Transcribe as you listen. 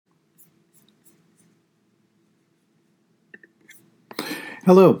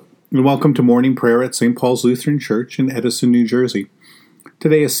Hello, and welcome to morning prayer at St. Paul's Lutheran Church in Edison, New Jersey.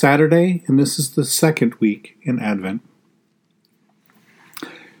 Today is Saturday, and this is the second week in Advent.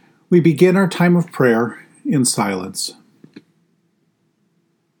 We begin our time of prayer in silence.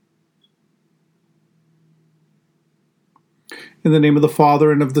 In the name of the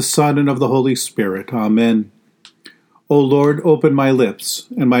Father, and of the Son, and of the Holy Spirit. Amen. O Lord, open my lips,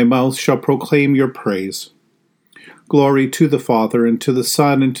 and my mouth shall proclaim your praise. Glory to the Father, and to the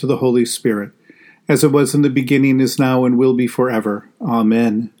Son, and to the Holy Spirit, as it was in the beginning, is now, and will be forever.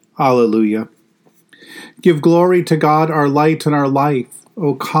 Amen. Alleluia. Give glory to God, our light and our life.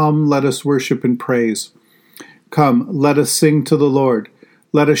 O come, let us worship and praise. Come, let us sing to the Lord.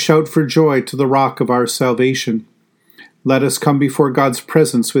 Let us shout for joy to the rock of our salvation. Let us come before God's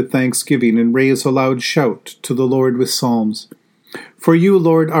presence with thanksgiving, and raise a loud shout to the Lord with psalms. For you,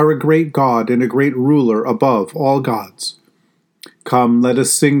 Lord, are a great God and a great ruler above all gods. Come, let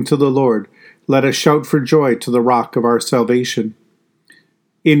us sing to the Lord. Let us shout for joy to the rock of our salvation.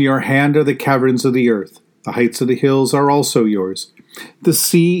 In your hand are the caverns of the earth. The heights of the hills are also yours. The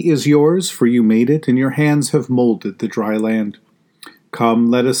sea is yours, for you made it, and your hands have molded the dry land. Come,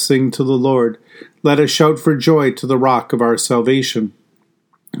 let us sing to the Lord. Let us shout for joy to the rock of our salvation.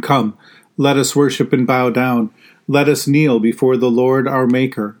 Come, let us worship and bow down. Let us kneel before the Lord our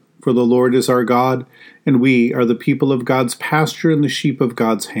Maker, for the Lord is our God, and we are the people of God's pasture and the sheep of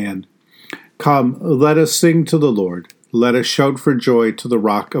God's hand. Come, let us sing to the Lord. Let us shout for joy to the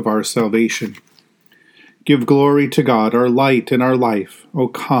rock of our salvation. Give glory to God, our light and our life. O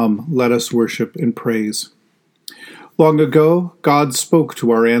come, let us worship and praise. Long ago, God spoke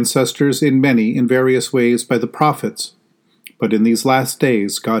to our ancestors in many and various ways by the prophets, but in these last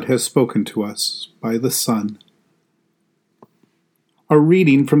days God has spoken to us by the Son. A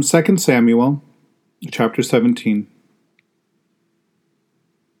reading from 2 Samuel, chapter 17.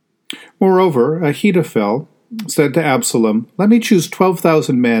 Moreover, Ahithophel said to Absalom, "Let me choose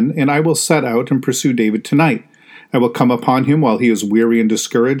 12,000 men, and I will set out and pursue David tonight. I will come upon him while he is weary and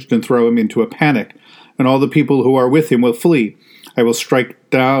discouraged, and throw him into a panic, and all the people who are with him will flee. I will strike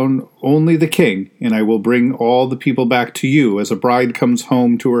down only the king, and I will bring all the people back to you, as a bride comes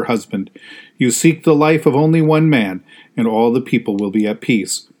home to her husband. You seek the life of only one man, and all the people will be at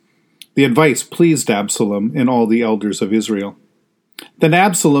peace." The advice pleased Absalom and all the elders of Israel. Then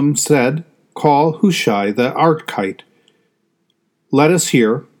Absalom said, "Call Hushai the Archite. Let us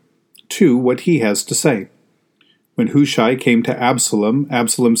hear, too, what he has to say." When Hushai came to Absalom,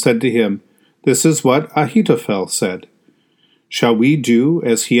 Absalom said to him, "This is what Ahithophel said. Shall we do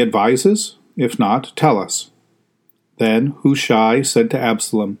as he advises? If not, tell us." Then Hushai said to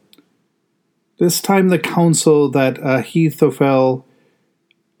Absalom, "This time the counsel that Ahithophel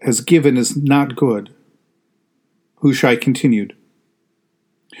has given is not good." Hushai continued,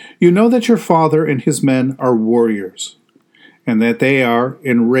 "You know that your father and his men are warriors, and that they are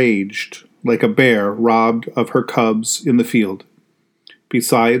enraged like a bear robbed of her cubs in the field.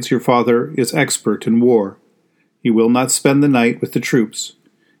 Besides, your father is expert in war. He will not spend the night with the troops.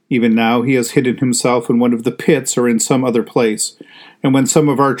 Even now he has hidden himself in one of the pits or in some other place. And when some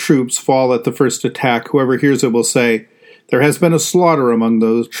of our troops fall at the first attack, whoever hears it will say, 'There has been a slaughter among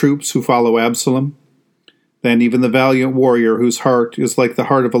those troops who follow Absalom.' Then even the valiant warrior whose heart is like the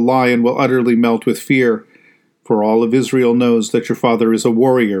heart of a lion will utterly melt with fear, for all of Israel knows that your father is a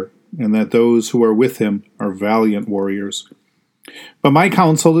warrior, and that those who are with him are valiant warriors. But my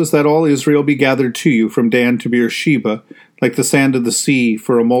counsel is that all Israel be gathered to you from Dan to Beersheba, like the sand of the sea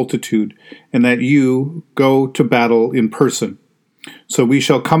for a multitude, and that you go to battle in person. So we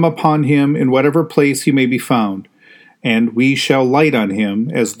shall come upon him in whatever place he may be found, and we shall light on him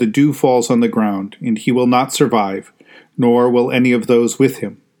as the dew falls on the ground, and he will not survive, nor will any of those with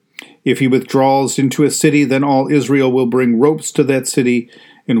him. If he withdraws into a city, then all Israel will bring ropes to that city,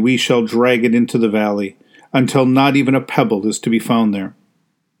 and we shall drag it into the valley, until not even a pebble is to be found there."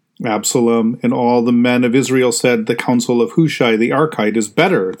 Absalom and all the men of Israel said, "The counsel of Hushai the Archite is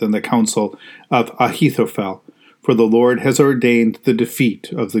better than the counsel of Ahithophel, for the Lord has ordained the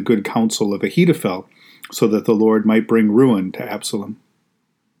defeat of the good counsel of Ahithophel, so that the Lord might bring ruin to Absalom."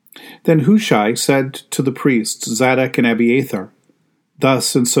 Then Hushai said to the priests Zadok and Abiathar,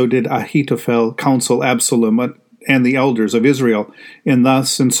 "Thus and so did Ahithophel counsel Absalom and the elders of Israel, and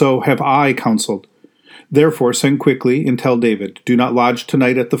thus and so have I counseled. Therefore send quickly and tell David, 'Do not lodge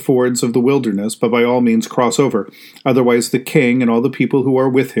tonight at the fords of the wilderness, but by all means cross over. Otherwise the king and all the people who are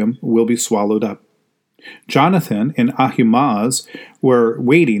with him will be swallowed up.'" Jonathan and Ahimaaz were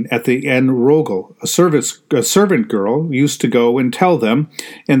waiting at the En Rogel. A servant girl used to go and tell them,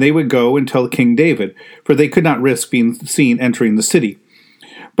 and they would go and tell King David, for they could not risk being seen entering the city.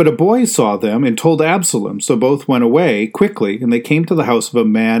 But a boy saw them and told Absalom, so both went away quickly, and they came to the house of a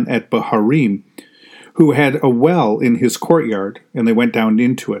man at Baharim, who had a well in his courtyard, and they went down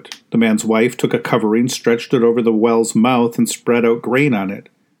into it. The man's wife took a covering, stretched it over the well's mouth, and spread out grain on it,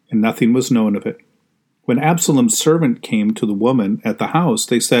 and nothing was known of it. When Absalom's servant came to the woman at the house,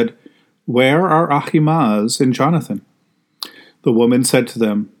 they said, "Where are Ahimaaz and Jonathan?" The woman said to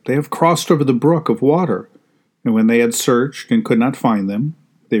them, "They have crossed over the brook of water." And when they had searched and could not find them,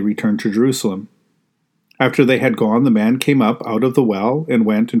 they returned to Jerusalem. After they had gone, the man came up out of the well and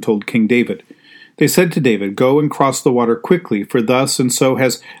went and told King David. They said to David, "Go and cross the water quickly, for thus and so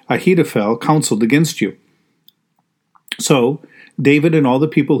has Ahithophel counseled against you." So David and all the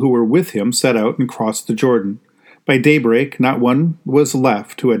people who were with him set out and crossed the Jordan. By daybreak, not one was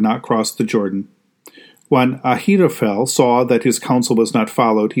left who had not crossed the Jordan. When Ahithophel saw that his counsel was not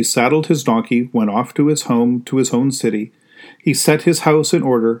followed, he saddled his donkey, went off to his home, to his own city. He set his house in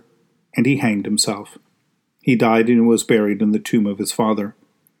order, and he hanged himself. He died and was buried in the tomb of his father.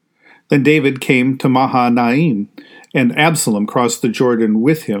 Then David came to Mahanaim, and Absalom crossed the Jordan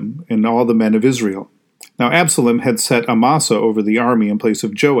with him and all the men of Israel. Now Absalom had set Amasa over the army in place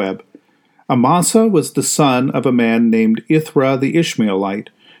of Joab. Amasa was the son of a man named Ithra the Ishmaelite,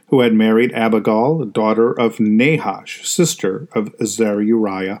 who had married Abigail, daughter of Nahash, sister of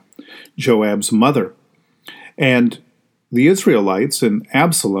Zeruiah, Joab's mother. And the Israelites and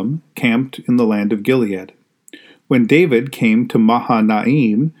Absalom camped in the land of Gilead. When David came to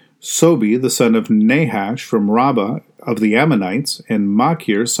Mahanaim, Sobi, the son of Nahash from Rabbah of the Ammonites, and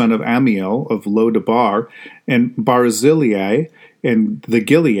Machir, son of Amiel of Lodabar, and Barzillai, and the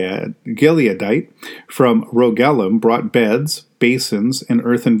Gileadite from Rogelim brought beds, basins, and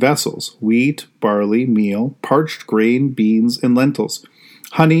earthen vessels, wheat, barley, meal, parched grain, beans, and lentils,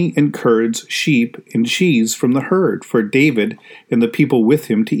 honey and curds, sheep, and cheese from the herd, for David and the people with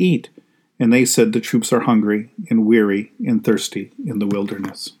him to eat. And they said, "The troops are hungry and weary and thirsty in the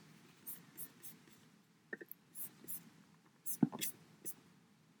wilderness."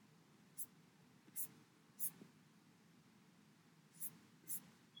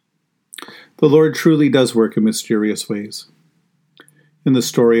 The Lord truly does work in mysterious ways. In the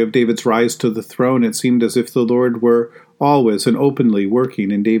story of David's rise to the throne, it seemed as if the Lord were always and openly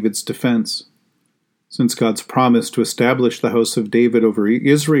working in David's defense. Since God's promise to establish the house of David over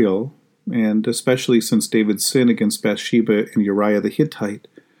Israel, and especially since David's sin against Bathsheba and Uriah the Hittite,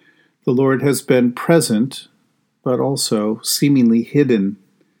 the Lord has been present, but also seemingly hidden.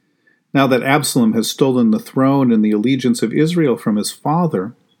 Now that Absalom has stolen the throne and the allegiance of Israel from his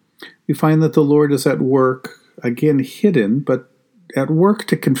father, we find that the Lord is at work, again hidden, but at work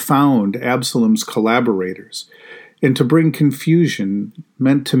to confound Absalom's collaborators and to bring confusion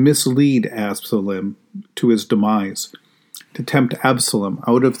meant to mislead Absalom to his demise, to tempt Absalom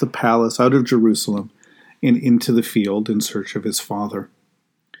out of the palace, out of Jerusalem, and into the field in search of his father.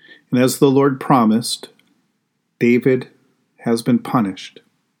 And as the Lord promised, David has been punished.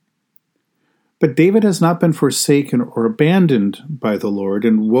 But David has not been forsaken or abandoned by the Lord,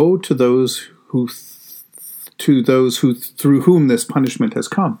 and woe to those who through whom this punishment has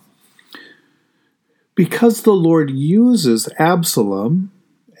come. Because the Lord uses Absalom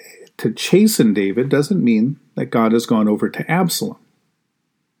to chasten David doesn't mean that God has gone over to Absalom.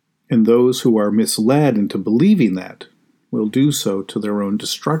 And those who are misled into believing that will do so to their own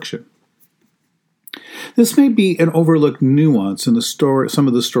destruction. This may be an overlooked nuance in some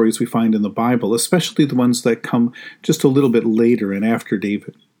of the stories we find in the Bible, especially the ones that come just a little bit later and after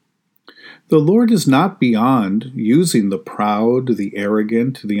David. The Lord is not beyond using the proud, the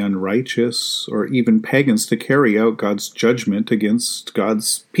arrogant, the unrighteous, or even pagans to carry out God's judgment against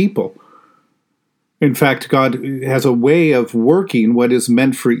God's people. In fact, God has a way of working what is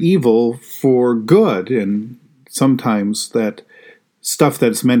meant for evil for good, and sometimes that stuff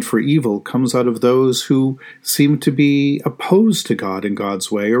that's meant for evil comes out of those who seem to be opposed to God and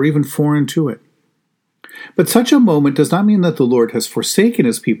God's way, or even foreign to it. But such a moment does not mean that the Lord has forsaken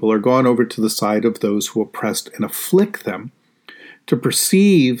his people or gone over to the side of those who oppress and afflict them. To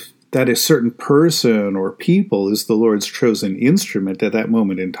perceive that a certain person or people is the Lord's chosen instrument at that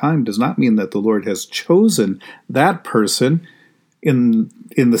moment in time does not mean that the Lord has chosen that person in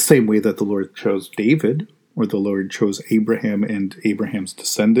the same way that the Lord chose David, or the Lord chose Abraham and Abraham's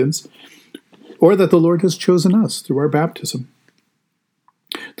descendants, or that the Lord has chosen us through our baptism.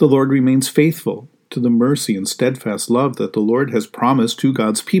 The Lord remains faithful to the mercy and steadfast love that the Lord has promised to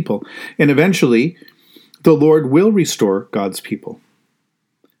God's people, and eventually the Lord will restore God's people.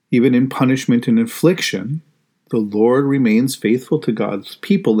 Even in punishment and affliction, the Lord remains faithful to God's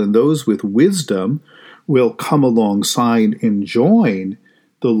people, and those with wisdom will come alongside and join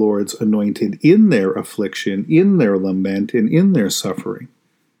the Lord's anointed in their affliction, in their lament, and in their suffering,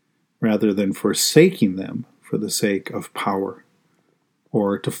 rather than forsaking them for the sake of power,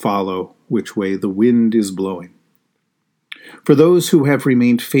 or to follow which way the wind is blowing. For those who have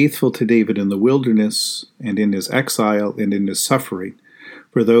remained faithful to David in the wilderness, and in his exile, and in his suffering,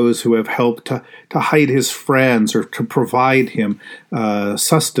 for those who have helped to hide his friends or to provide him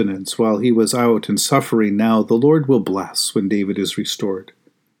sustenance while he was out and suffering, now the Lord will bless when David is restored.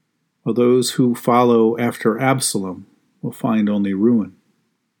 While those who follow after Absalom will find only ruin.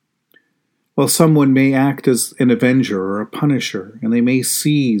 While someone may act as an avenger or a punisher, and they may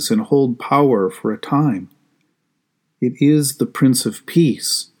seize and hold power for a time, it is the Prince of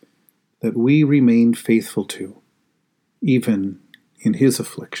Peace that we remain faithful to, even in his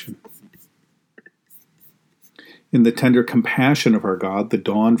affliction. In the tender compassion of our God, the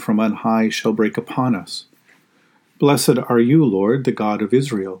dawn from on high shall break upon us. Blessed are you, Lord, the God of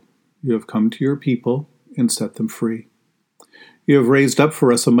Israel. You have come to your people and set them free. You have raised up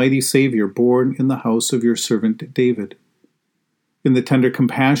for us a mighty Savior, born in the house of your servant David. In the tender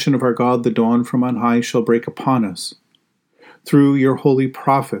compassion of our God, the dawn from on high shall break upon us. Through your holy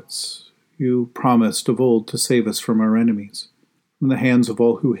prophets, you promised of old to save us from our enemies, from the hands of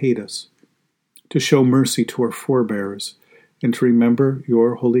all who hate us, to show mercy to our forebears, and to remember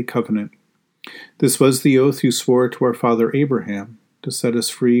your holy covenant. This was the oath you swore to our father Abraham, to set us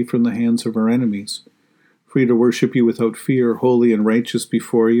free from the hands of our enemies, free to worship you without fear, holy and righteous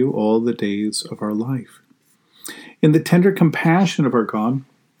before you all the days of our life. In the tender compassion of our God,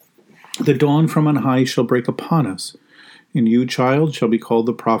 the dawn from on high shall break upon us, and you, child, shall be called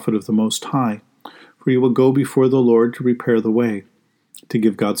the prophet of the Most High, for you will go before the Lord to prepare the way, to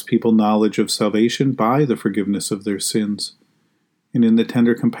give God's people knowledge of salvation by the forgiveness of their sins. And in the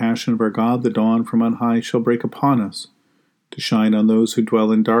tender compassion of our God, the dawn from on high shall break upon us, to shine on those who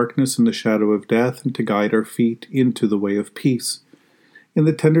dwell in darkness and the shadow of death, and to guide our feet into the way of peace. In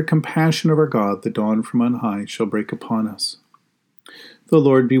the tender compassion of our God, the dawn from on high shall break upon us. The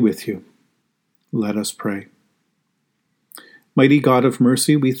Lord be with you. Let us pray. Mighty God of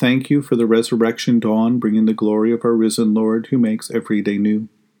mercy, we thank you for the resurrection dawn, bringing the glory of our risen Lord, who makes every day new.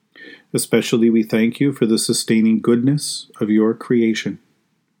 Especially we thank you for the sustaining goodness of your creation.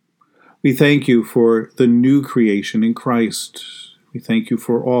 We thank you for the new creation in Christ. We thank you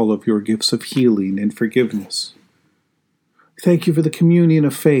for all of your gifts of healing and forgiveness. We thank you for the communion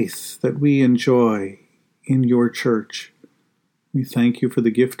of faith that we enjoy in your church. We thank you for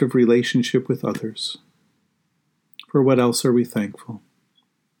the gift of relationship with others. For what else are we thankful?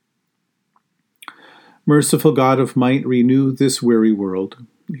 Merciful God of might, renew this weary world.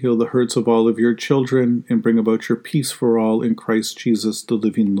 Heal the hurts of all of your children, and bring about your peace for all in Christ Jesus, the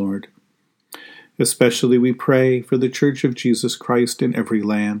living Lord. Especially we pray for the Church of Jesus Christ in every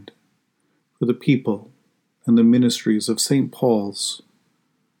land, for the people and the ministries of St. Paul's,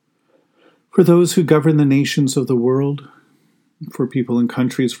 for those who govern the nations of the world, for people in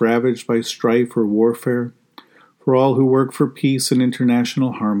countries ravaged by strife or warfare, for all who work for peace and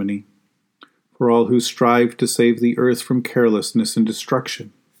international harmony, for all who strive to save the earth from carelessness and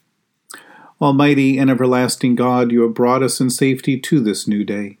destruction. Almighty and everlasting God, you have brought us in safety to this new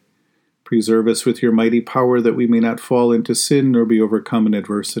day. Preserve us with your mighty power, that we may not fall into sin nor be overcome in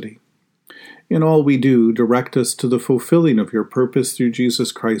adversity. In all we do, direct us to the fulfilling of your purpose through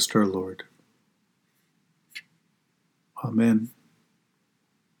Jesus Christ our Lord. Amen.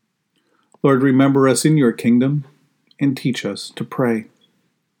 Lord, remember us in your kingdom, and teach us to pray.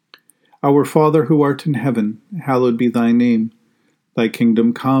 Our Father, who art in heaven, hallowed be thy name. Thy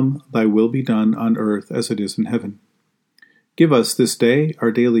kingdom come, thy will be done on earth as it is in heaven. Give us this day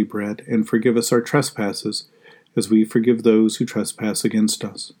our daily bread, and forgive us our trespasses, as we forgive those who trespass against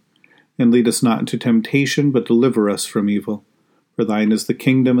us. And lead us not into temptation, but deliver us from evil. For thine is the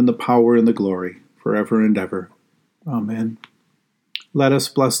kingdom, and the power, and the glory, forever and ever. Amen. Let us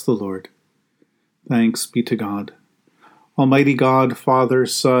bless the Lord. Thanks be to God. Almighty God, Father,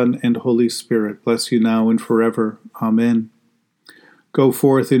 Son, and Holy Spirit, bless you now and forever. Amen. Go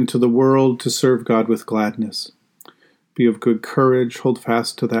forth into the world to serve God with gladness. Be of good courage, hold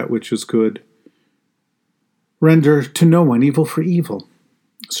fast to that which is good. Render to no one evil for evil.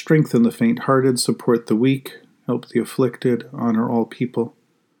 Strengthen the faint-hearted, support the weak, help the afflicted, honor all people.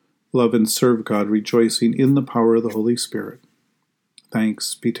 Love and serve God, rejoicing in the power of the Holy Spirit.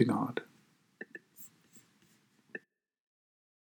 Thanks be to God.